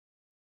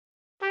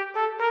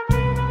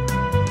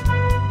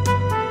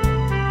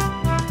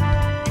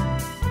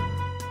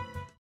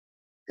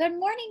Good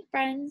morning,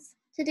 friends.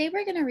 Today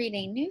we're going to read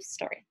a new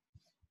story.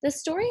 The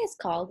story is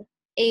called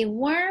A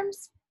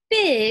Worm's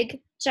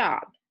Big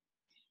Job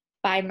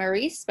by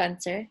Marie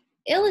Spencer,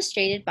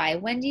 illustrated by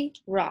Wendy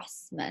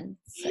Rasmussen.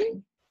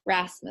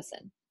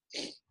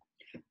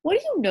 What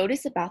do you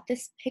notice about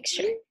this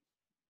picture?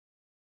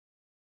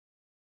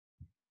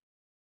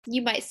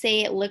 You might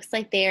say it looks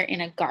like they are in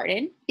a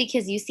garden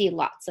because you see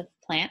lots of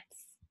plants.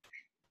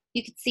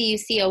 You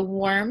see a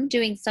worm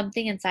doing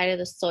something inside of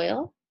the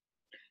soil.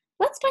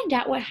 Let's find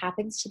out what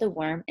happens to the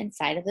worm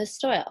inside of the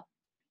soil.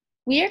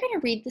 We are going to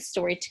read the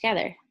story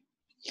together.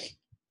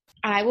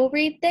 I will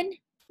read, then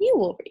you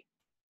will read.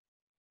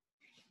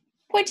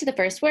 Point to the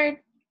first word.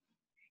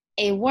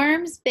 A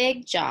worm's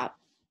big job.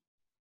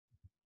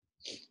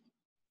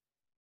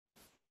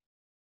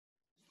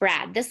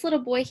 Brad. This little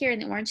boy here in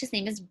the orange, his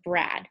name is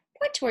Brad.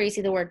 Point to where you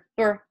see the word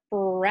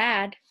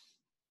Brad.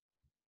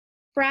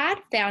 Brad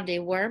found a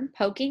worm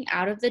poking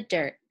out of the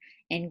dirt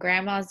in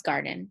Grandma's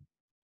garden.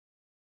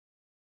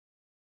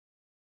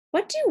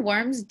 What do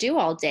worms do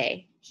all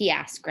day? He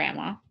asked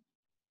Grandma.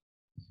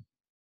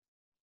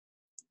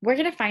 We're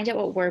going to find out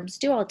what worms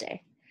do all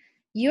day.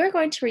 You are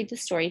going to read the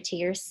story to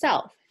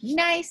yourself,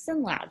 nice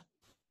and loud.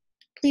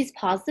 Please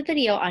pause the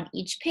video on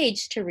each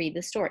page to read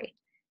the story.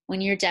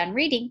 When you're done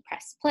reading,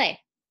 press play.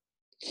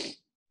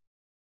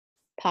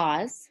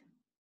 Pause.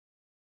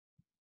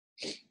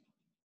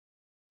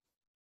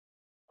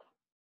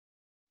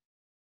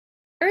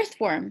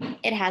 Earthworm.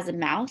 It has a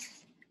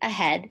mouth, a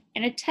head,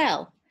 and a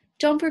tail.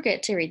 Don't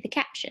forget to read the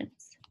captions.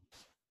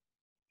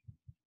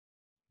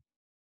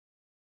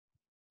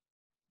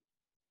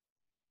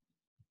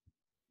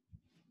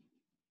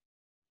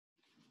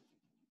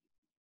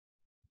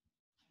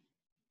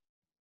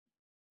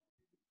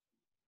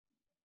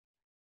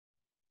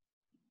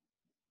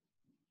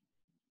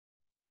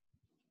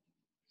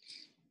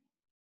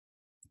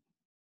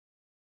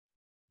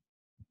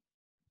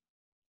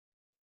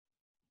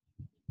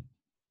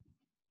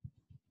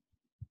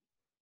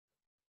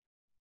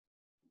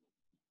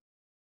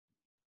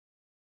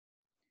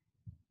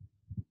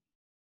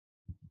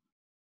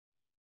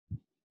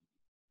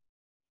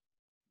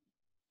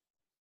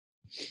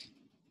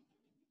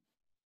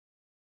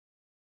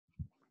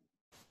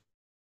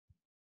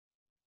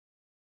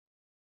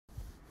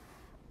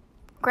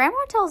 Grandma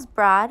tells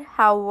Brad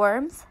how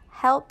worms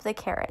help the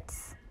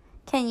carrots.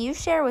 Can you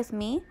share with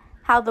me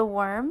how the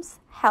worms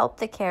help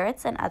the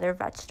carrots and other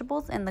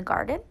vegetables in the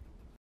garden?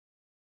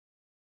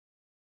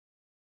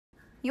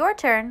 Your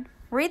turn.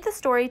 Read the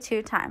story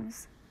 2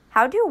 times.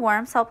 How do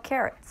worms help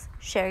carrots?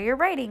 Share your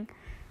writing.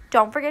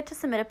 Don't forget to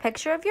submit a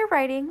picture of your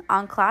writing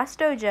on Class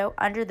Dojo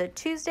under the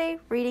Tuesday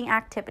reading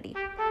activity.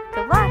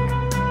 Good luck!